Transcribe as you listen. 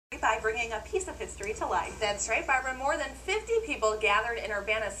by bringing a piece of history to life. That's right, Barbara. More than 50 people gathered in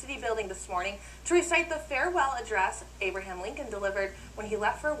Urbana's city building this morning to recite the farewell address Abraham Lincoln delivered when he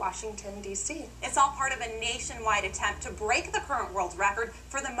left for Washington, D.C. It's all part of a nationwide attempt to break the current world record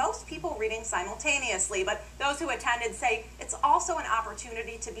for the most people reading simultaneously. But those who attended say it's also an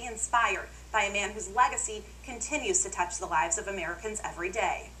opportunity to be inspired by a man whose legacy continues to touch the lives of Americans every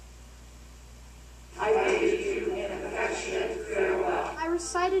day. I bid you an affectionate farewell. I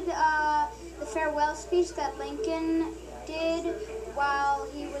recited the farewell speech that Lincoln did while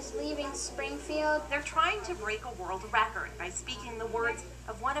he was leaving Springfield. They're trying to break a world record by speaking the words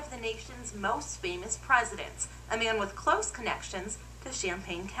of one of the nation's most famous presidents, a man with close connections to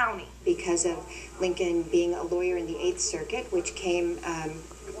Champaign County. Because of Lincoln being a lawyer in the 8th Circuit, which came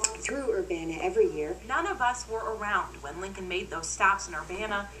through Urbana every year. None of us were around when Lincoln made those stops in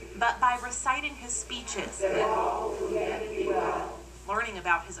Urbana, but by reciting his speeches, learning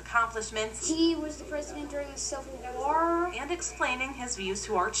about his accomplishments, he was the president during the Civil War, and explaining his views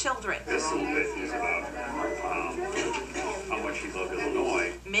to our children. This little bit is about how much he loved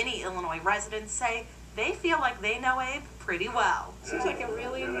Illinois. Many Illinois residents say they feel like they know Abe pretty well. Seems like a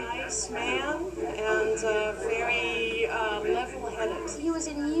really nice man and very level-headed. he was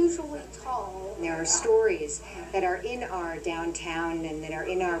unusually tall. There are stories that are in our downtown and that are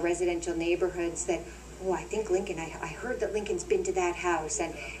in our residential neighborhoods that, oh, I think Lincoln, I heard that Lincoln's been to that house,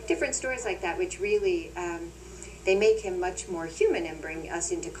 and different stories like that, which really, they make him much more human and bring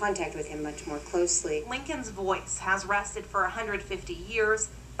us into contact with him much more closely. Lincoln's voice has rested for 150 years,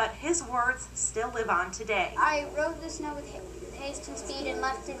 but his words still live on today. I wrote this note with haste and speed and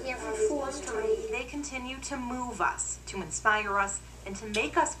left it here for fools to read. They continue to move us, to inspire us, and to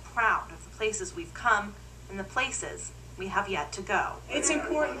make us proud of the places we've come and the places we have yet to go. It's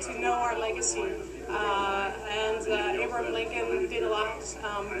important to know our legacy, and Abraham Lincoln did a lot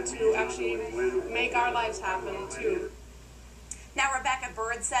to actually make our lives happen too. Now, Rebecca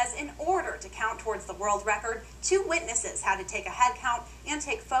Bird says in order to count towards the world record, 2 witnesses had to take a head count and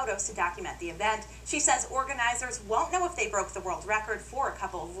take photos to document the event. She says organizers won't know if they broke the world record for a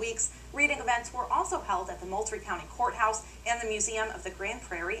couple of weeks. Reading events were also held at the Moultrie County Courthouse and the Museum of the Grand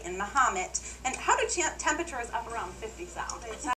Prairie in Mahomet. And how do temperatures up around 50 sound?